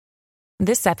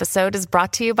This episode is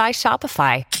brought to you by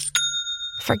Shopify.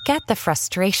 Forget the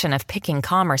frustration of picking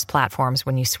commerce platforms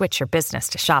when you switch your business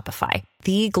to Shopify,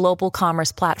 the global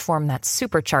commerce platform that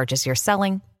supercharges your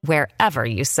selling wherever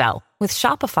you sell. With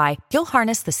Shopify, you'll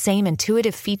harness the same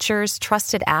intuitive features,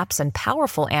 trusted apps, and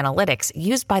powerful analytics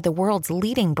used by the world's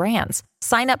leading brands.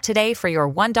 Sign up today for your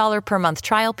 $1 per month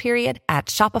trial period at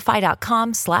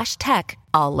shopify.com/tech,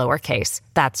 all lowercase.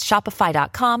 That's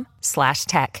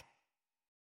shopify.com/tech.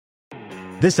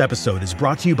 This episode is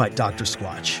brought to you by Dr.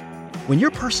 Squatch. When your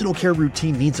personal care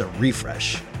routine needs a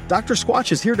refresh, Dr.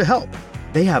 Squatch is here to help.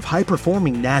 They have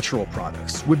high-performing natural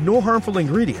products with no harmful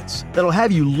ingredients that'll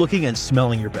have you looking and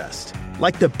smelling your best.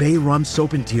 Like the Bay Rum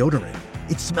Soap and Deodorant.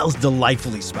 It smells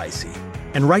delightfully spicy.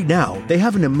 And right now, they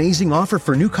have an amazing offer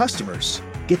for new customers.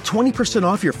 Get 20%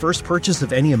 off your first purchase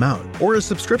of any amount or a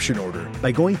subscription order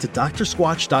by going to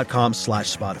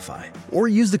drsquatch.com/Spotify or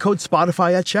use the code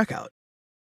Spotify at checkout.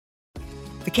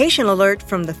 Vacation alert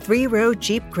from the 3-row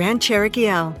Jeep Grand Cherokee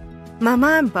L.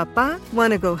 Mama and Papa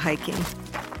want to go hiking.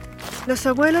 Los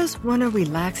abuelos want to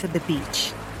relax at the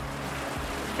beach.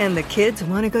 And the kids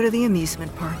want to go to the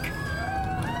amusement park.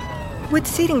 With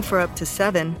seating for up to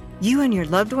 7, you and your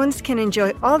loved ones can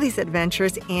enjoy all these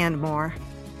adventures and more.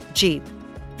 Jeep.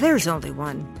 There's only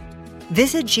one.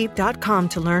 Visit Jeep.com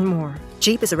to learn more.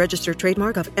 Jeep is a registered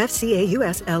trademark of FCA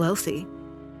US LLC.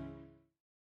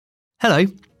 Hello.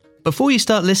 Before you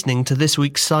start listening to this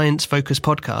week's Science Focus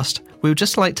podcast, we would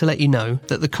just like to let you know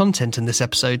that the content in this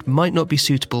episode might not be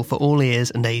suitable for all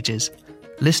ears and ages.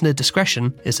 Listener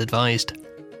discretion is advised.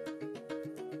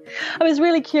 I was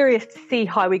really curious to see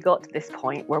how we got to this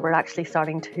point where we're actually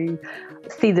starting to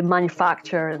see the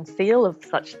manufacture and sale of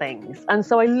such things. And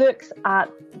so I looked at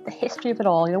the history of it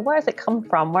all. Where does it come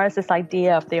from? Where does this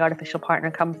idea of the artificial partner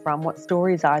come from? What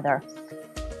stories are there?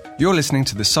 You're listening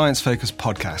to the Science Focus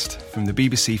podcast from the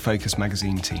BBC Focus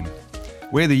magazine team.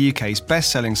 We're the UK's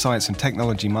best-selling science and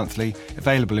technology monthly,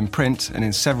 available in print and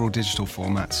in several digital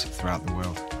formats throughout the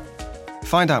world.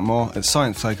 Find out more at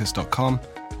sciencefocus.com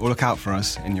or look out for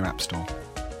us in your app store.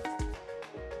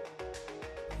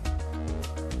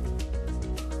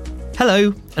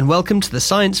 Hello, and welcome to the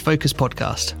Science Focus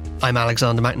podcast. I'm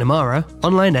Alexander McNamara,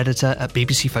 online editor at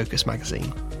BBC Focus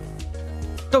magazine.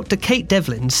 Dr. Kate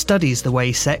Devlin studies the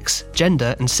way sex,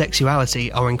 gender and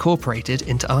sexuality are incorporated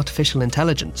into artificial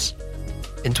intelligence.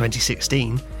 In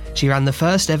 2016, she ran the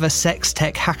first ever sex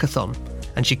tech hackathon,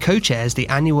 and she co-chairs the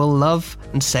annual Love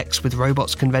and Sex with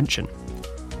Robots convention.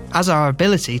 As our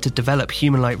ability to develop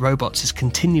human-like robots is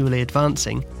continually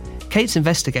advancing, Kate's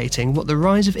investigating what the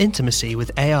rise of intimacy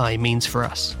with AI means for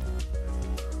us.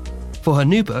 For her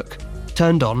new book,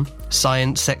 Turned On: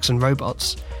 Science, Sex and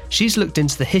Robots, she's looked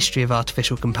into the history of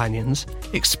artificial companions,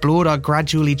 explored our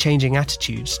gradually changing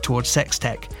attitudes towards sex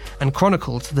tech, and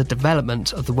chronicled the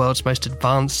development of the world's most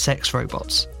advanced sex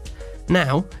robots.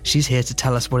 Now, she's here to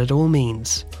tell us what it all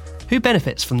means. Who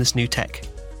benefits from this new tech?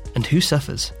 And who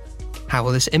suffers? How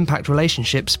will this impact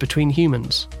relationships between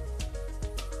humans?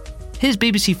 Here's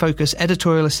BBC Focus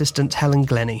editorial assistant Helen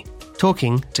Glennie,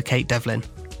 talking to Kate Devlin.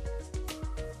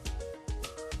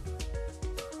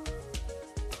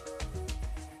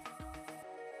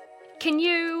 Can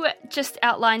you just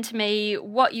outline to me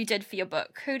what you did for your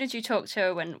book? Who did you talk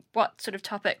to and what sort of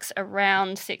topics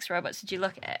around sex robots did you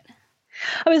look at?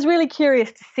 I was really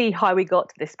curious to see how we got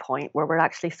to this point where we're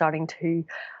actually starting to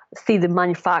see the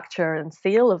manufacture and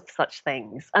sale of such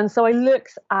things. And so I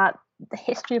looked at the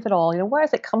history of it all. Where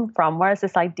does it come from? Where does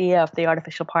this idea of the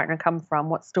artificial partner come from?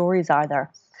 What stories are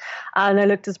there? And I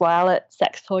looked as well at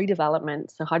sex toy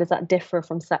development. So how does that differ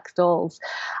from sex dolls?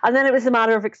 And then it was a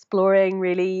matter of exploring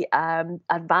really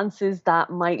advances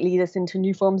that might lead us into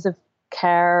new forms of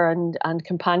care and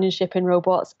companionship in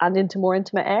robots and into more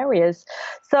intimate areas.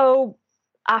 So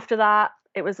after that,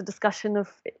 it was a discussion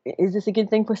of, is this a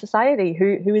good thing for society?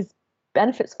 Who is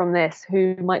benefits from this?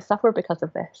 Who might suffer because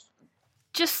of this?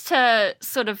 Just to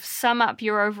sort of sum up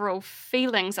your overall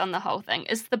feelings on the whole thing,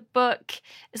 is the book,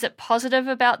 is it positive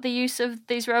about the use of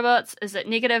these robots? Is it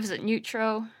negative? Is it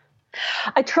neutral?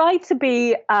 I tried to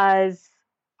be as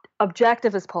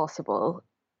objective as possible,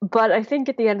 but I think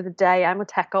at the end of the day, I'm a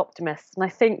tech optimist, and I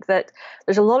think that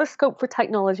there's a lot of scope for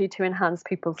technology to enhance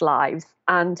people's lives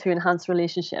and to enhance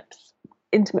relationships,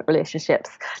 intimate relationships,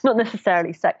 not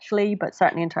necessarily sexually, but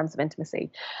certainly in terms of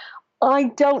intimacy.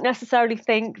 I don't necessarily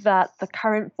think that the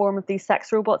current form of these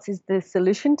sex robots is the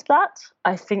solution to that.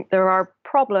 I think there are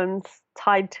problems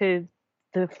tied to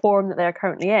the form that they're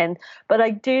currently in, but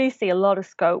I do see a lot of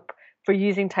scope for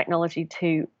using technology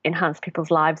to enhance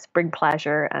people's lives, bring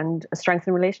pleasure and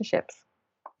strengthen relationships.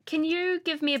 Can you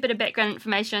give me a bit of background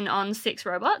information on sex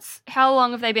robots? How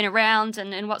long have they been around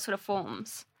and in what sort of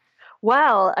forms?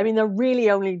 Well, I mean, they're really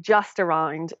only just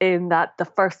around in that the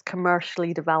first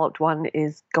commercially developed one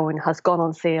has gone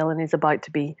on sale and is about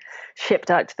to be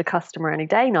shipped out to the customer any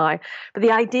day now. But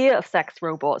the idea of sex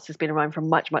robots has been around for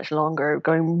much, much longer,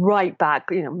 going right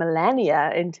back,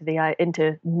 millennia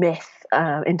into myth,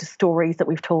 into stories that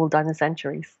we've told down the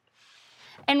centuries.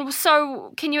 And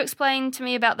so, can you explain to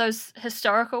me about those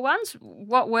historical ones?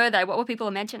 What were they? What were people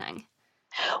imagining?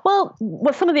 Well,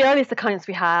 some of the earliest accounts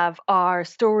we have are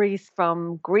stories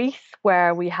from Greece,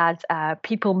 where we had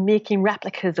people making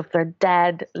replicas of their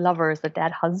dead lovers, their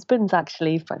dead husbands,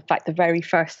 actually. In fact, the very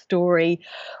first story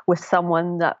with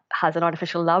someone that has an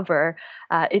artificial lover,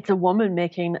 it's a woman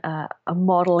making a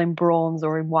model in bronze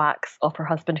or in wax of her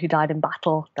husband who died in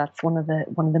battle. That's one of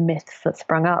the myths that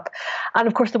sprung up. And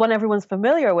of course, the one everyone's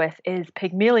familiar with is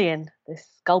Pygmalion, the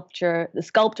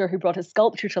sculptor who brought his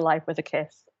sculpture to life with a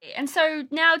kiss. And so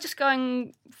now just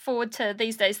going forward to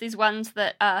these days, these ones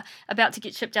that are about to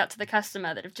get shipped out to the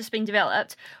customer that have just been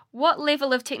developed, what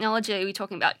level of technology are we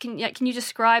talking about? Can you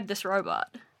describe this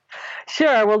robot?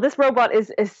 Sure. Well, this robot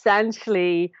is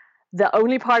essentially, the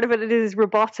only part of it that is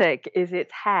robotic is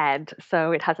its head.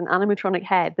 So it has an animatronic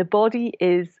head. The body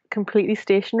is completely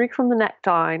stationary from the neck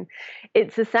down.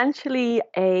 It's essentially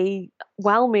a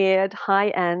well-made,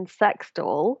 high-end sex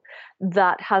doll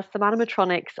that has some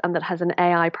animatronics and that has an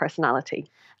AI personality.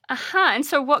 And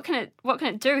so what can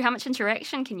it do? How much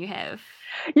interaction can you have?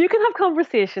 You can have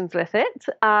conversations with it.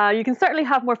 You can certainly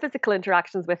have more physical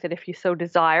interactions with it if you so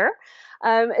desire.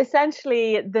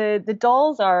 Essentially, the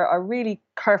dolls are really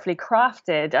carefully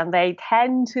crafted, and they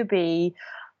tend to be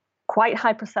quite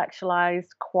hypersexualized,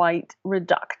 quite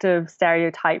reductive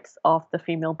stereotypes of the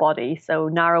female body. So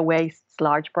narrow waists,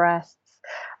 large breasts,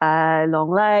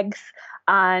 long legs.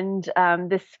 And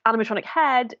this animatronic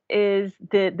head is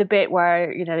the bit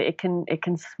where it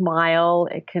can smile,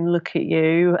 it can look at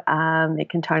you, it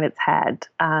can turn its head,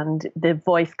 and the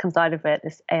voice comes out of it.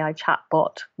 This AI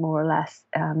chatbot, more or less,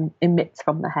 emits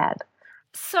from the head.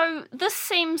 So this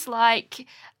seems like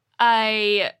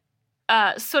a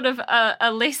sort of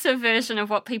a lesser version of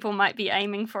what people might be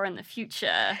aiming for in the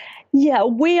future. Yeah,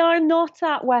 we are not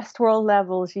at Westworld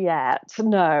levels yet,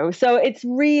 no. So it's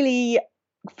really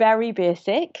very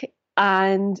basic,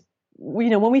 and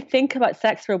when we think about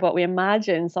sex robot, we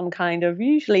imagine some kind of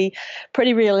usually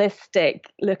pretty realistic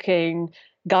looking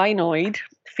gynoid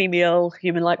female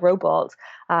human-like robot,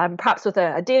 perhaps with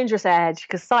a dangerous edge,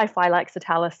 because sci-fi likes to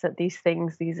tell us that these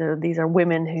are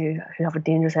women who have a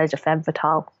dangerous edge, a femme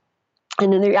fatale.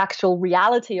 And then the actual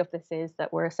reality of this is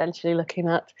that we're essentially looking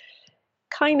at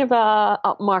kind of a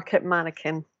upmarket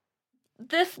mannequin.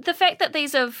 The fact that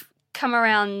these have come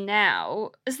around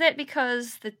now, is that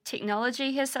because the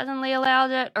technology has suddenly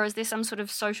allowed it, or is there some sort of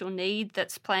social need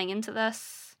that's playing into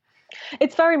this?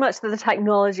 It's very much that the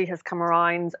technology has come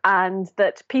around, and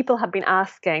that people have been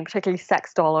asking, particularly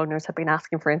sex doll owners have been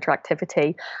asking for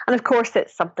interactivity. And of course,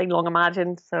 it's something long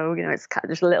imagined. So, it's kind of,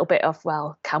 there's a little bit of,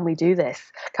 well, can we do this?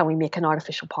 Can we make an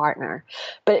artificial partner?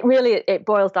 But really, it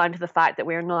boils down to the fact that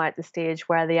we're now at the stage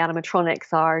where the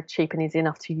animatronics are cheap and easy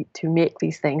enough to make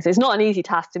these things. It's not an easy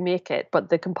task to make it, but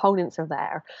the components are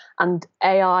there. And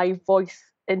AI voice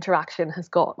interaction has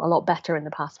got a lot better in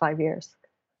the past 5 years.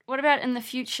 What about in the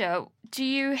future? Do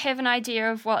you have an idea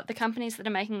of what the companies that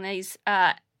are making these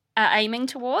are aiming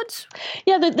towards?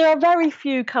 Yeah, there are very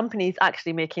few companies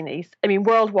actually making these. I mean,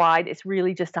 worldwide, it's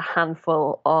really just a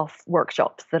handful of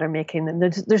workshops that are making them.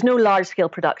 There's no large-scale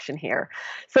production here.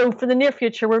 So for the near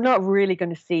future, we're not really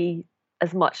going to see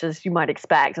as much as you might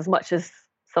expect, as much as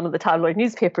some of the tabloid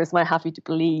newspapers might have you to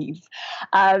believe.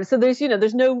 So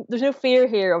there's no fear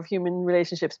here of human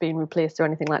relationships being replaced or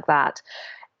anything like that.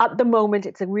 At the moment,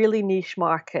 it's a really niche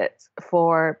market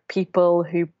for people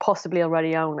who possibly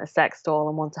already own a sex doll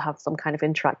and want to have some kind of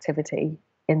interactivity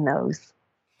in those.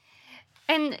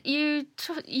 And you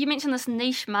mentioned this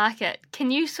niche market.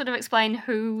 Can you sort of explain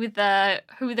who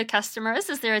the customer is?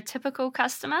 Is there a typical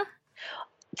customer?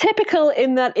 Typical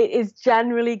in that it is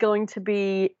generally going to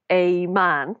be a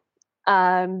man.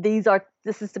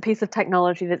 This is the piece of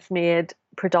technology that's made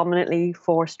predominantly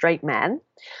for straight men,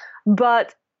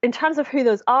 but in terms of who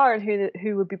those are and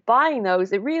who would be buying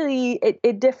those,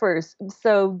 it differs.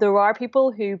 So there are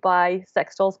people who buy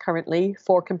sex dolls currently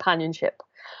for companionship,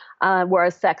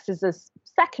 whereas sex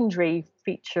secondary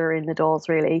feature in the dolls,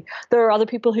 really. There are other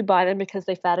people who buy them because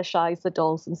they fetishize the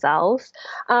dolls themselves.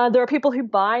 There are people who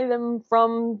buy them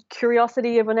from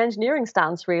curiosity of an engineering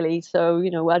stance, really. So,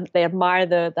 they admire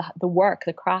the work,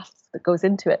 the craft that goes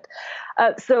into it.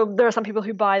 So there are some people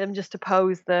who buy them just to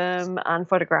pose them and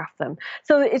photograph them.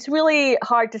 So it's really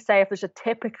hard to say if there's a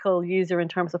typical user in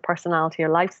terms of personality or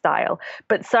lifestyle,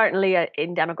 but certainly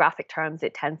in demographic terms,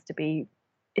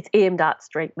 it's aimed at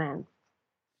straight men.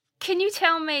 Can you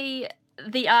tell me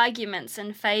the arguments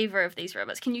in favour of these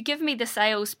robots? Can you give me the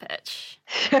sales pitch?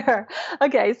 Sure.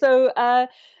 Okay, so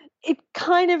it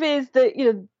kind of is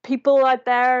that, people out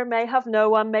there may have no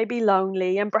one, may be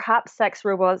lonely, and perhaps sex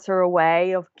robots are a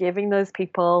way of giving those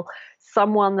people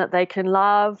someone that they can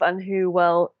love and who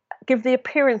will give the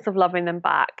appearance of loving them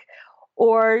back.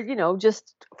 Or,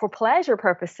 just for pleasure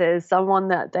purposes, someone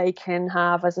that they can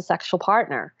have as a sexual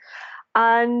partner.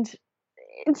 And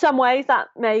in some ways that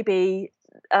may be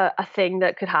a thing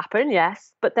that could happen,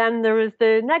 yes. But then there is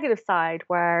the negative side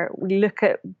where we look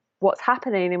at what's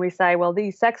happening and we say, well,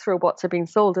 these sex robots are being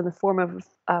sold in the form of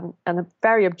a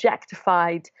very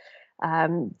objectified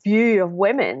view of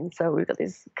women. So we've got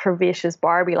these curvaceous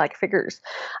Barbie-like figures.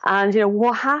 And,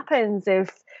 what happens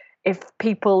if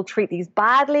people treat these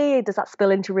badly? Does that spill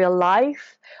into real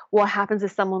life? What happens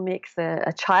if someone makes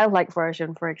a childlike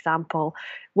version, for example?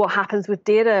 What happens with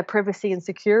data, privacy and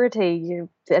security?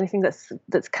 Anything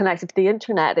that's connected to the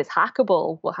internet is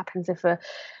hackable. What happens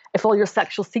if all your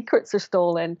sexual secrets are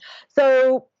stolen?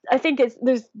 So I think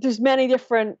there's many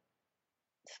different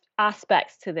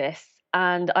aspects to this,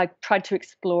 and I tried to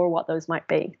explore what those might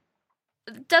be.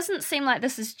 It doesn't seem like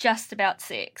this is just about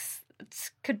sex.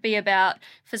 It could be about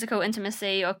physical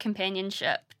intimacy or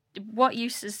companionship. What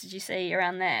uses did you see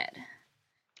around that?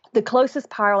 The closest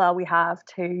parallel we have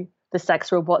to the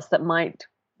sex robots that might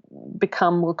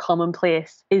become more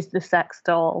commonplace is the sex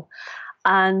doll.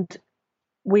 And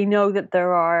we know that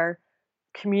there are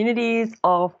communities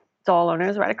of doll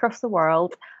owners right across the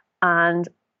world, and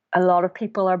a lot of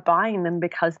people are buying them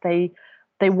because they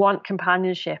want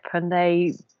companionship, and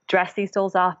they dress these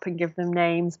dolls up and give them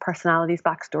names, personalities,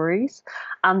 backstories,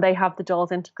 and they have the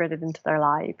dolls integrated into their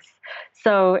lives.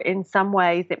 So in some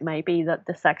ways, it may be that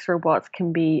the sex robots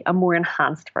can be a more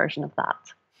enhanced version of that.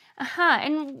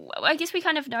 And I guess we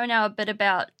kind of know now a bit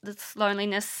about this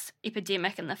loneliness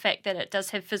epidemic and the fact that it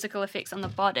does have physical effects on the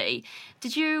body.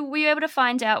 Were you able to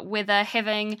find out whether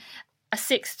having a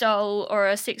sex doll or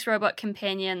a sex robot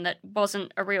companion that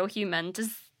wasn't a real human,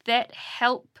 does that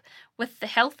help with the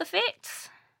health effects?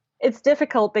 It's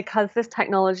difficult because this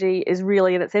technology is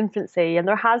really in its infancy, and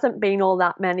there hasn't been all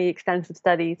that many extensive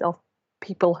studies of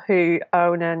people who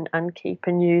own and keep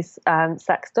and use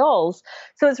sex dolls.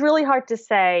 So it's really hard to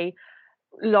say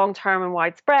long-term and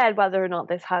widespread whether or not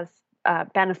this has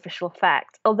beneficial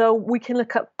effect. Although we can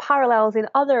look at parallels in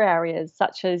other areas,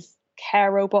 such as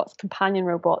care robots, companion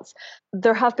robots.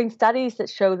 There have been studies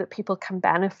that show that people can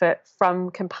benefit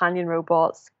from companion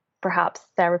robots, perhaps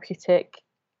therapeutic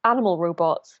animal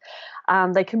robots.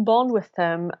 They can bond with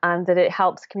them, and that it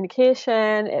helps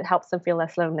communication, it helps them feel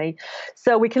less lonely.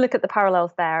 So we can look at the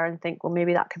parallels there and think, well,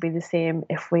 maybe that could be the same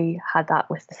if we had that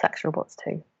with the sex robots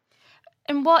too.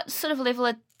 And what sort of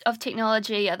level of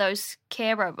technology are those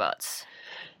care robots?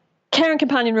 Care and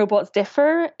companion robots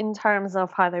differ in terms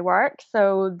of how they work.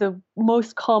 So the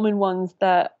most common ones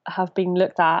that have been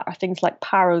looked at are things like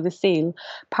Paro the seal.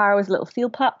 Paro is a little seal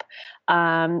pup,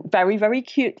 very, very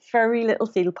cute, furry little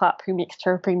seal pup who makes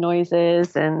chirping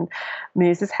noises and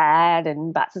moves his head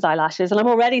and bats his eyelashes. And I'm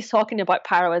already talking about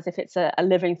Paro as if it's a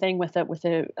living thing with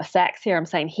a sex here. I'm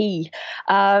saying he.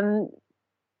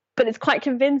 But it's quite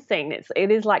convincing.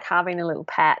 It is like having a little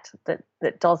pet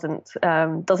that doesn't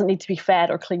need to be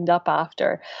fed or cleaned up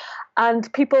after.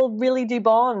 And people really do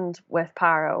bond with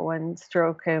Paro and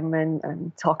stroke him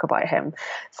and talk about him.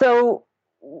 So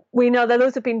we know that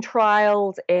those have been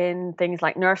trialed in things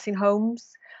like nursing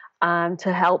homes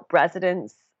to help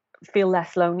residents feel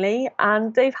less lonely,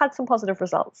 and they've had some positive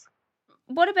results.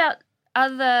 What about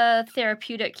other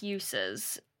therapeutic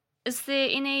uses? Is there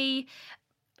any...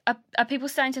 Are people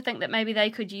starting to think that maybe they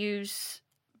could use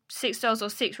sex dolls or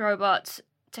sex robots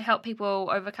to help people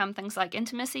overcome things like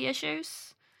intimacy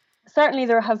issues? Certainly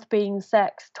there have been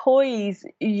sex toys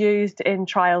used in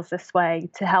trials this way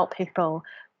to help people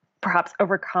perhaps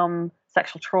overcome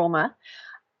sexual trauma.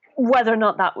 Whether or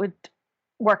not that would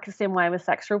work the same way with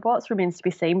sex robots remains to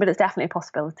be seen, but it's definitely a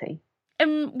possibility.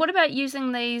 And what about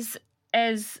using these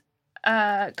as...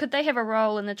 could they have a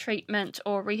role in the treatment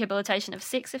or rehabilitation of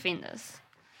sex offenders?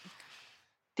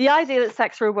 The idea that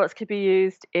sex robots could be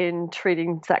used in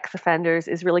treating sex offenders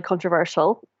is really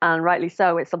controversial, and rightly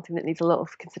so. It's something that needs a lot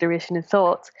of consideration and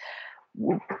thought.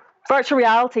 Virtual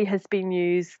reality has been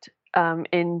used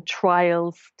in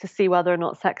trials to see whether or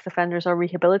not sex offenders are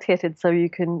rehabilitated. So you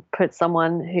can put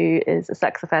someone who is a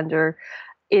sex offender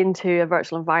into a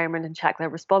virtual environment and check their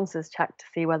responses, check to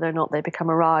see whether or not they become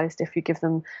aroused if you give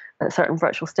them a certain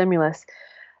virtual stimulus.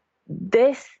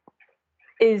 This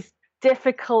is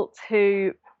difficult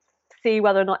to see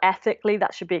whether or not ethically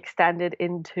that should be extended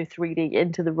into 3D,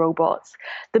 into the robots.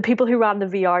 The people who ran the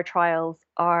VR trials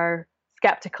are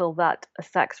skeptical that a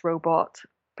sex robot,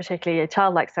 particularly a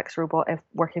childlike sex robot, if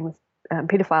working with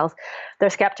pedophiles, they're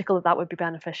skeptical that that would be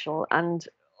beneficial. And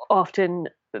often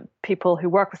people who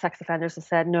work with sex offenders have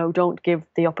said, no, don't give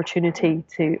the opportunity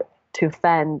to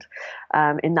offend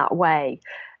in that way.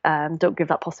 Don't give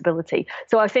that possibility.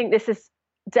 So I think this is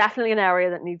definitely an area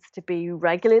that needs to be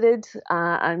regulated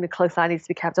and a close eye needs to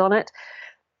be kept on it.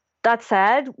 That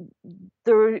said,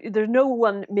 there's no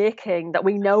one that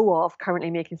we know of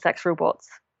currently making sex robots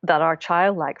that are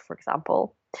childlike, for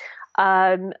example.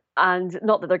 And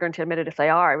not that they're going to admit it if they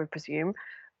are, I would presume.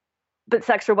 But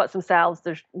sex robots themselves,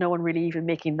 there's no one really even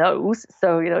making those.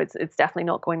 So, it's definitely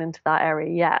not going into that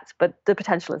area yet, but the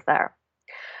potential is there.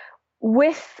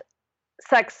 With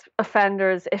sex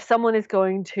offenders, if someone is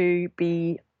going to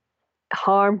be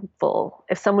harmful,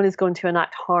 if someone is going to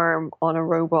enact harm on a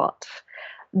robot,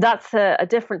 that's a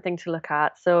different thing to look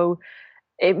at. So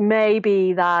it may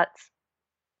be that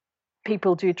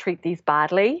people do treat these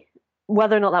badly.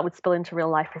 Whether or not that would spill into real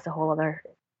life is a whole other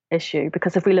issue,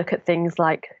 because if we look at things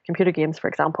like computer games, for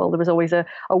example, there was always a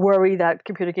worry that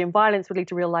computer game violence would lead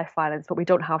to real life violence, but we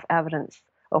don't have evidence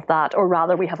of that, or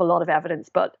rather we have a lot of evidence,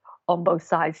 but on both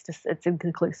sides it's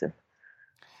inconclusive.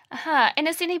 And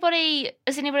is anybody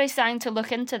starting to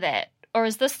look into that, or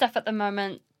is this stuff at the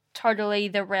moment totally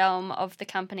the realm of the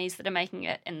companies that are making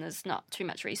it and there's not too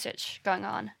much research going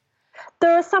on?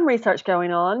 There is some research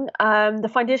going on. The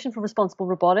Foundation for Responsible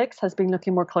Robotics has been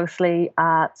looking more closely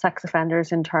at sex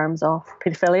offenders in terms of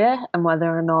paedophilia and whether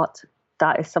or not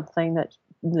that is something that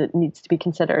needs to be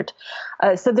considered.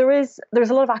 So there's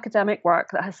a lot of academic work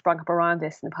that has sprung up around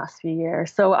this in the past few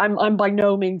years. So I'm by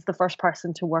no means the first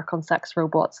person to work on sex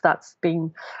robots. That's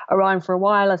been around for a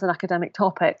while as an academic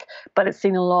topic, but it's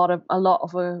seen a lot of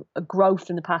a growth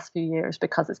in the past few years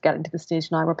because it's getting to the stage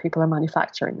now where people are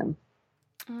manufacturing them.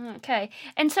 Okay.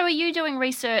 And so are you doing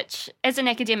research, as an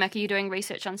academic, are you doing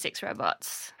research on sex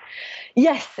robots?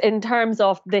 Yes, in terms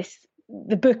of this,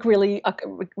 the book really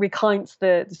recounts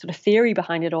the sort of theory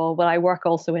behind it all, but I work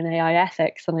also in AI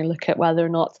ethics and I look at whether or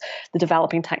not the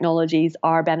developing technologies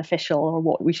are beneficial or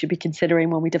what we should be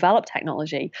considering when we develop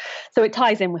technology. So it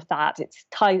ties in with that. It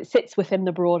sits within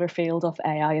the broader field of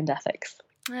AI and ethics.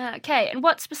 Okay. And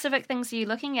what specific things are you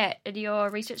looking at in your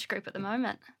research group at the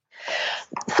moment?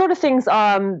 Sort of things that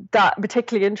I'm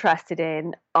particularly interested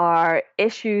in are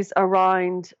issues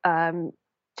around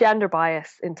gender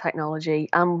bias in technology.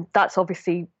 That's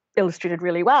obviously illustrated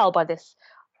really well by this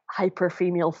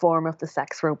hyper-female form of the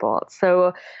sex robot.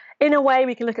 So in a way,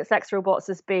 we can look at sex robots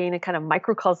as being a kind of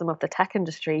microcosm of the tech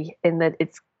industry in that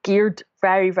it's geared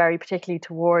very, very particularly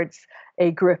towards a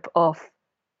group of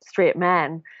straight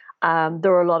men.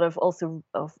 There are a lot of also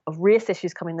of race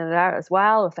issues coming in there as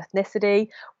well, of ethnicity,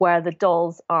 where the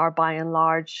dolls are by and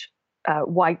large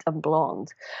white and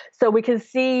blonde. So we can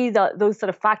see that those sort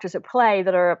of factors at play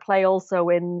that are at play also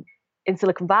in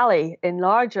Silicon Valley, in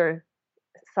larger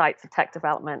sites of tech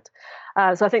development.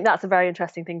 So I think that's a very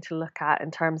interesting thing to look at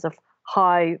in terms of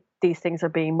how these things are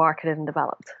being marketed and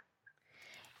developed.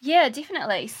 Yeah,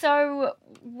 definitely. So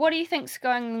what do you think's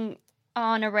going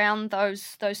on around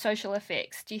those social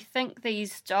effects? Do you think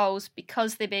these dolls,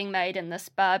 because they're being made in this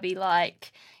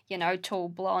Barbie-like, tall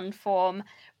blonde form,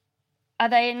 are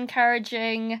they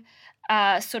encouraging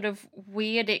sort of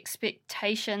weird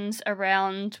expectations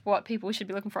around what people should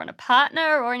be looking for in a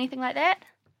partner or anything like that?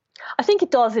 I think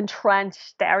it does entrench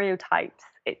stereotypes.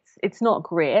 It's not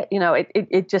great.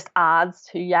 It just adds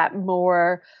to yet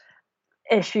more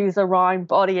issues around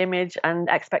body image and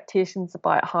expectations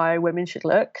about how women should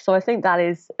look. So I think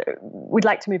we'd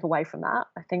like to move away from that.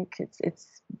 I think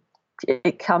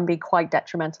it can be quite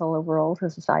detrimental overall to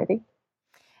society.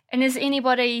 And is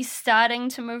anybody starting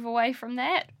to move away from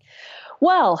that?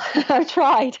 Well, I've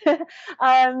tried.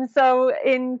 So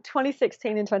in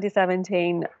 2016 and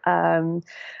 2017,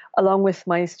 along with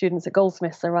my students at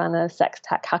Goldsmiths, I ran a sex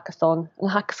tech hackathon.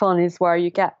 And a hackathon is where you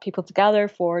get people together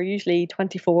for usually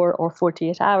 24 or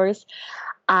 48 hours.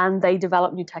 and they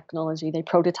develop new technology, they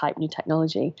prototype new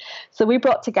technology. So we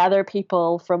brought together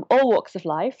people from all walks of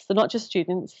life, so not just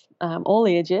students, all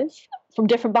ages, from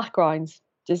different backgrounds,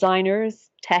 designers,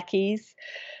 techies,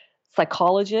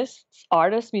 psychologists,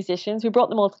 artists, musicians. We brought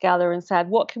them all together and said,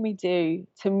 what can we do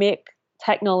to make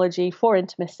technology for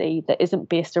intimacy that isn't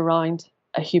based around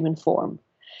a human form?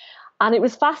 And it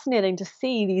was fascinating to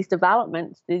see these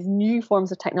developments, these new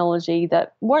forms of technology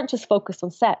that weren't just focused on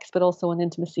sex, but also on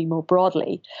intimacy more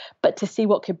broadly, but to see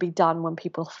what could be done when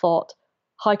people thought,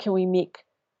 how can we make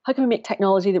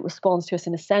technology that responds to us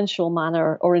in a sensual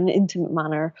manner or in an intimate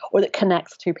manner, or that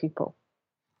connects two people?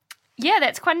 Yeah,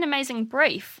 that's quite an amazing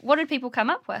brief. What did people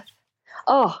come up with?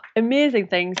 Oh, amazing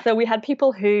things. So we had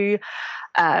people who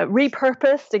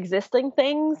repurposed existing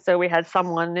things. So we had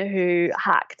someone who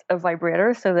hacked a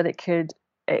vibrator so that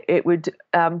it would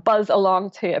buzz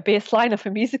along to a bass line of a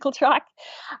musical track.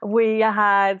 We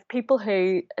had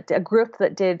a group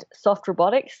that did soft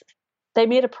robotics. They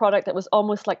made a product that was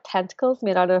almost like tentacles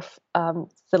made out of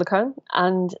silicone,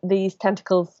 and these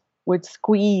tentacles would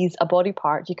squeeze a body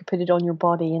part. You could put it on your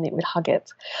body and it would hug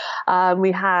it.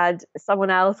 We had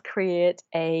someone else create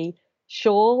a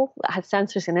shawl that had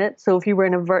sensors in it. So if you were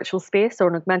in a virtual space or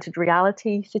an augmented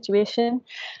reality situation,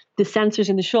 the sensors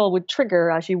in the shawl would trigger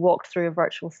as you walked through a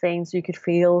virtual scene, so you could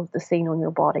feel the scene on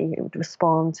your body. It would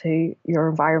respond to your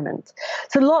environment.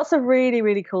 So lots of really,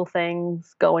 really cool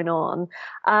things going on.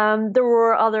 There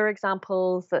were other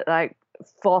examples that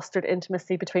fostered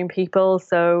intimacy between people.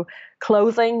 So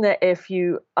clothing that if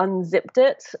you unzipped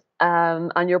it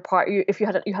and if you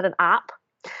had an app,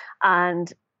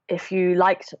 and if you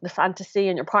liked the fantasy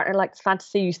and your partner liked the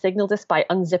fantasy, you signaled this by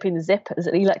unzipping the zip as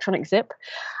an electronic zip.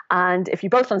 And if you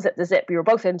both unzipped the zip, you were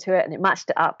both into it and it matched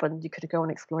it up, and you could go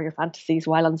and explore your fantasies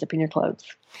while unzipping your clothes.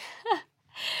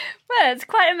 Well, it's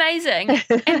quite amazing.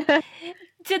 And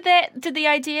did the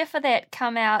idea for that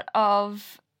come out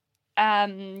of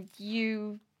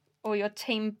you or your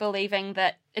team believing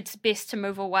that it's best to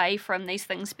move away from these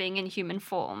things being in human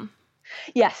form?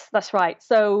 Yes, that's right.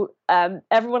 So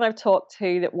everyone I've talked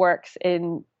to that works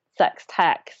in sex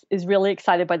tech is really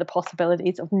excited by the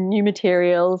possibilities of new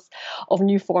materials, of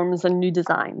new forms and new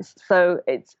designs. So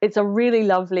it's a really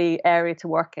lovely area to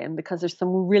work in, because there's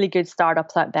some really good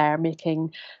startups out there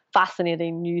making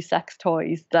fascinating new sex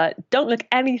toys that don't look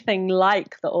anything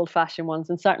like the old-fashioned ones,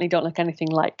 and certainly don't look anything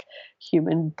like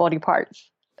human body parts.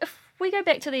 If we go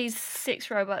back to these sex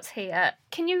robots here,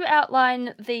 can you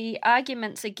outline the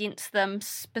arguments against them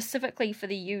specifically for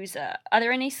the user? Are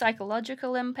there any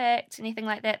psychological impacts, anything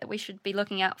like that we should be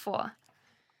looking out for?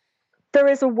 There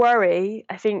is a worry,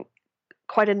 I think,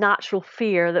 quite a natural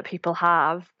fear that people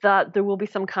have, that there will be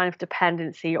some kind of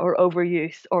dependency or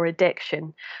overuse or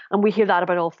addiction. And we hear that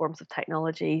about all forms of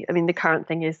technology. I mean, the current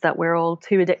thing is that we're all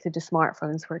too addicted to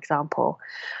smartphones, for example.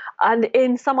 And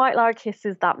in some outlier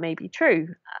cases, that may be true.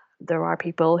 There are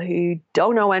people who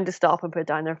don't know when to stop and put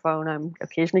down their phone. I'm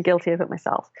occasionally guilty of it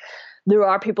myself. There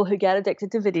are people who get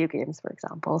addicted to video games, for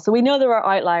example. So we know there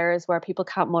are outliers where people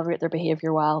can't moderate their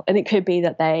behavior well, and it could be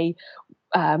that they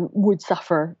would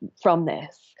suffer from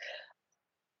this.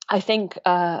 I think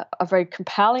a very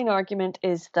compelling argument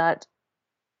is that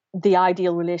the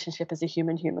ideal relationship is a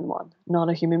human-human one, not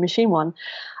a human-machine one.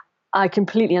 I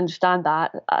completely understand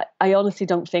that. I honestly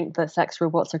don't think that sex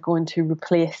robots are going to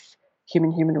replace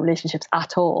human-human relationships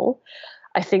at all.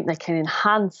 I think they can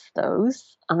enhance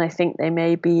those, and I think they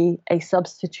may be a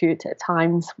substitute at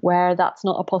times where that's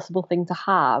not a possible thing to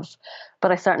have.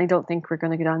 But I certainly don't think we're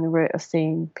going to go down the route of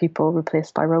seeing people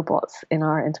replaced by robots in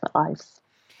our intimate lives.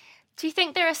 Do you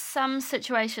think there are some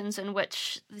situations in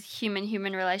which the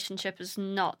human-human relationship is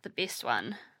not the best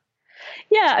one?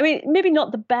 Yeah, I mean, maybe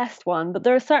not the best one, but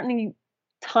there are certainly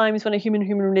times when a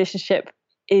human-human relationship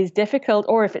is difficult,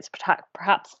 or if it's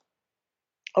perhaps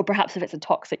if it's a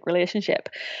toxic relationship.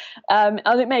 And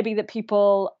it may be that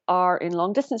people are in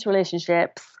long-distance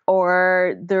relationships,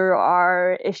 or there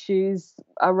are issues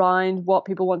around what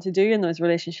people want to do in those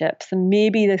relationships. And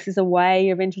maybe this is a way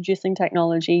of introducing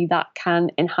technology that can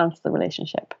enhance the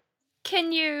relationship.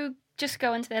 Can you just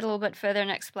go into that a little bit further and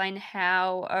explain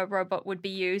how a robot would be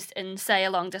used in, say,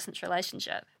 a long-distance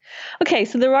relationship? Okay,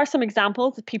 so there are some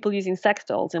examples of people using sex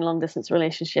dolls in long-distance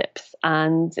relationships.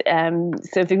 And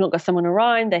so if they've not got someone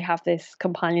around, they have this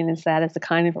companion instead as a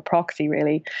kind of a proxy,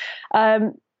 really.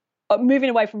 Moving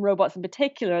away from robots in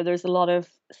particular, there's a lot of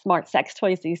smart sex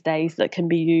toys these days that can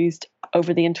be used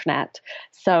over the internet.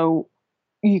 So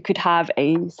you could have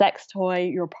a sex toy,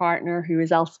 your partner who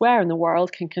is elsewhere in the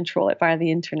world can control it via the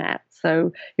internet.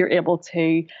 So you're able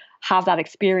to have that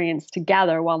experience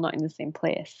together while not in the same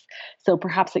place. So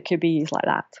perhaps it could be used like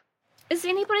that. Is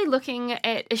anybody looking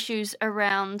at issues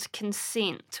around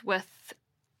consent with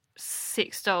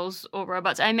sex dolls or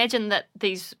robots? I imagine that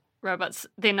these robots,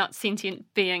 they're not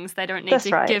sentient beings. They don't need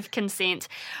to give consent.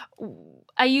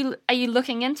 Are you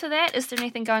looking into that? Is there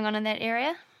anything going on in that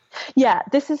area? Yeah,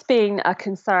 this has been a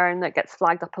concern that gets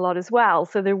flagged up a lot as well.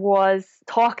 So there was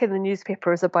talk in the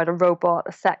newspapers about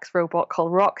a sex robot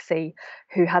called Roxy,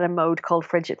 who had a mode called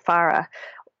Frigid Farah.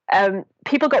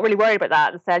 People got really worried about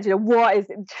that and said,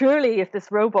 surely if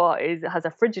this robot has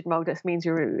a frigid mode, this means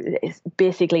it's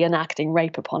basically enacting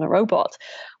rape upon a robot.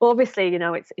 Well, obviously,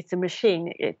 it's a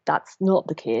machine. That's not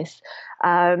the case.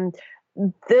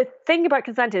 The thing about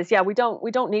consent is, we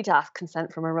don't need to ask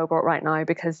consent from a robot right now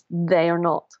because they are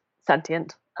not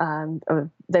sentient. Or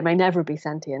they may never be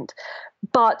sentient.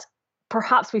 But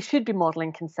perhaps we should be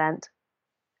modeling consent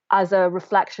as a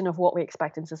reflection of what we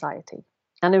expect in society.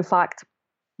 And in fact,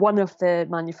 one of the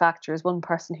manufacturers, one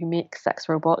person who makes sex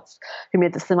robots, who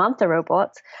made the Samantha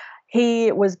robot,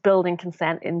 he was building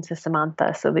consent into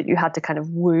Samantha so that you had to kind of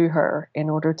woo her in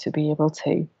order to be able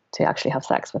to actually have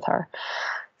sex with her.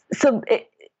 So it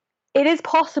is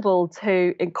possible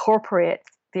to incorporate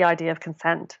the idea of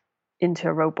consent into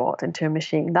a robot, into a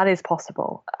machine. That is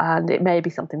possible, and it may be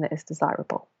something that is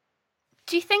desirable.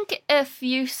 Do you think if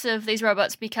use of these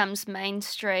robots becomes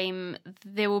mainstream,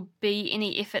 there will be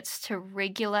any efforts to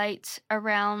regulate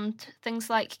around things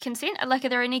like consent? Like, are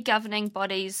there any governing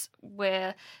bodies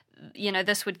where,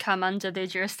 this would come under their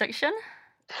jurisdiction?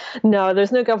 No,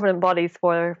 there's no governing bodies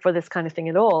for this kind of thing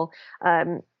at all.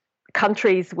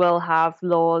 Countries will have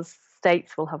laws.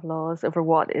 States will have laws over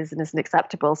what is and isn't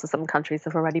acceptable. So some countries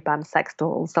have already banned sex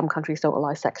dolls. Some countries don't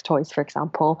allow sex toys, for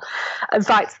example. In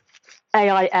fact,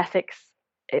 AI ethics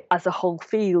as a whole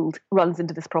field runs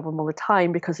into this problem all the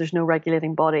time because there's no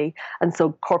regulating body. And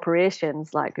so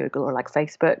corporations like Google or like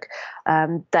Facebook,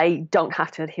 they don't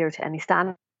have to adhere to any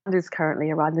standards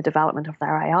currently around the development of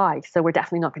their AI. So we're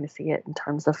definitely not going to see it in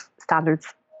terms of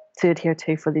standards to adhere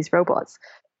to for these robots.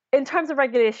 In terms of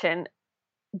regulation,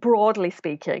 broadly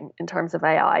speaking, in terms of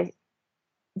AI,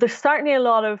 there's certainly a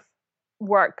lot of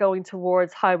work going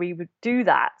towards how we would do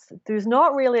that. There's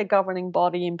not really a governing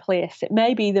body in place. It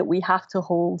may be that we have to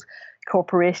hold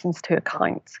corporations to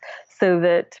account so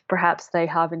that perhaps they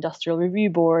have industrial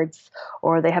review boards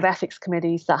or they have ethics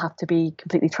committees that have to be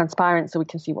completely transparent so we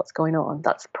can see what's going on.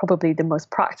 That's probably the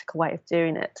most practical way of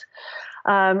doing it.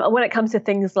 And when it comes to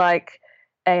things like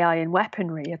AI and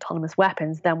weaponry, autonomous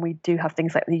weapons, then we do have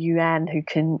things like the UN who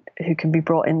can be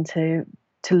brought in to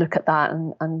look at that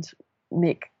and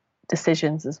make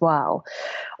decisions as well,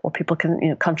 or people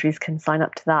can, countries can sign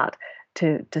up to that,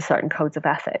 to certain codes of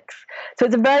ethics. So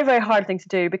it's a very, very hard thing to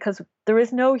do because there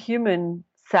is no human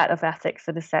set of ethics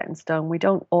that is set in stone. We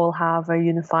don't all have a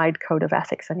unified code of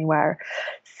ethics anywhere.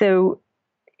 So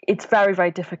it's very,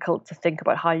 very difficult to think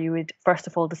about how you would, first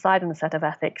of all, decide on a set of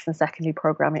ethics and secondly,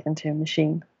 program it into a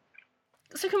machine.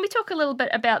 So can we talk a little bit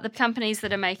about the companies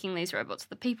that are making these robots,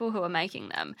 the people who are making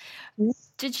them?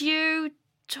 Did you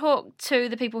talk to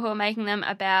the people who are making them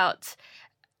about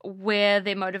where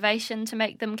their motivation to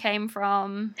make them came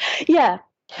from? Yeah.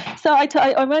 So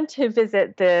I went to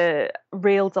visit the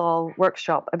Real Doll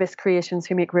workshop. Abyss Creations,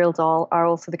 who make Real Doll, are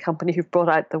also the company who've brought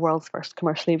out the world's first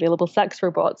commercially available sex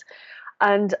robots.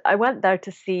 And I went there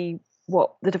to see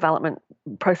what the development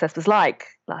process was like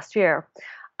last year.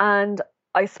 And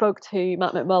I spoke to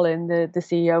Matt McMullen, the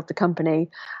CEO of the company,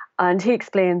 and he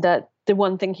explained that the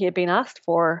one thing he had been asked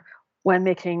for when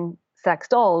making sex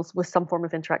dolls was some form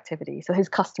of interactivity. So his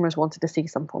customers wanted to see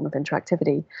some form of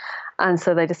interactivity. And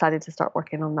so they decided to start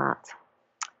working on that.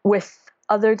 With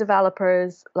other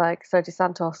developers like Sergio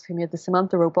Santos, who made the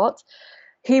Samantha robot,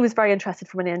 he was very interested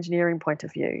from an engineering point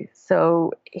of view.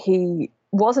 So he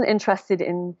wasn't interested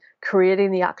in creating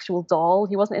the actual doll.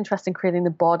 He wasn't interested in creating the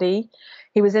body.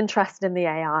 He was interested in the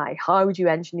AI. How would you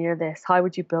engineer this? How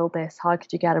would you build this? How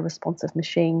could you get a responsive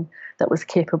machine that was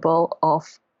capable of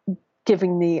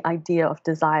giving the idea of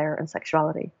desire and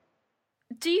sexuality?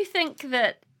 Do you think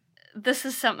that this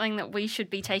is something that we should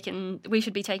be taking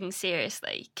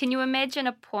seriously? Can you imagine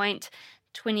a point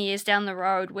 20 years down the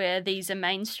road where these are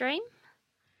mainstream?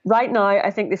 Right now,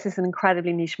 I think this is an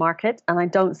incredibly niche market, and I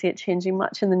don't see it changing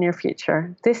much in the near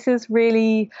future. This is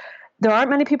really, there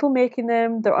aren't many people making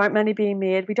them. There aren't many being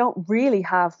made. We don't really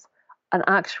have an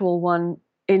actual one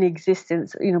in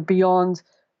existence, beyond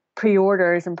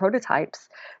pre-orders and prototypes.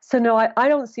 So no, I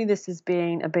don't see this as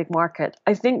being a big market.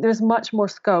 I think there's much more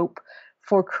scope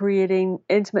for creating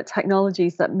intimate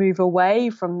technologies that move away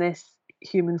from this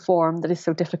human form that is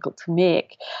so difficult to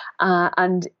make,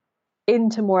 and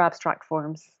into more abstract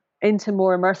forms, into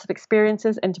more immersive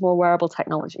experiences, into more wearable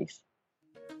technologies.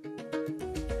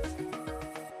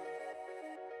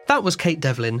 That was Kate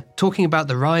Devlin talking about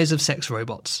the rise of sex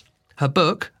robots. Her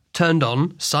book, Turned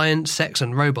On, Science, Sex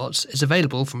and Robots, is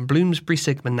available from Bloomsbury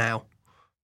Sigma now.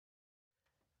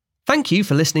 Thank you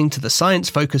for listening to the Science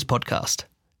Focus podcast.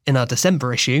 In our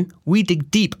December issue, we dig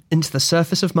deep into the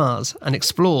surface of Mars and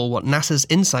explore what NASA's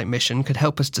InSight mission could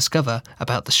help us discover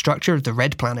about the structure of the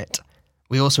red planet.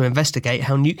 We also investigate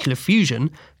how nuclear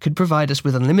fusion could provide us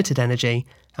with unlimited energy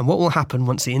and what will happen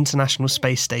once the International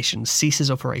Space Station ceases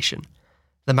operation.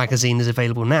 The magazine is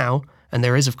available now, and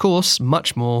there is, of course,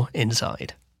 much more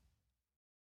inside.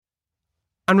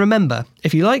 And remember,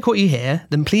 if you like what you hear,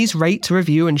 then please rate,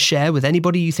 review and share with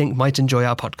anybody you think might enjoy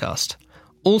our podcast.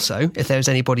 Also, if there's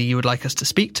anybody you would like us to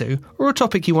speak to, or a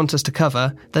topic you want us to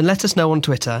cover, then let us know on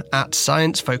Twitter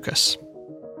 @ScienceFocus.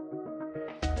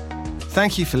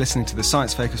 Thank you for listening to the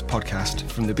Science Focus podcast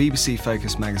from the BBC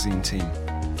Focus magazine team.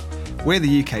 We're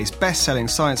the UK's best-selling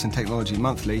science and technology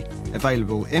monthly,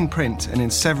 available in print and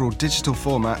in several digital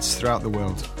formats throughout the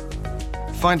world.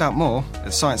 Find out more at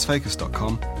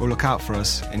sciencefocus.com or look out for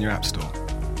us in your app store.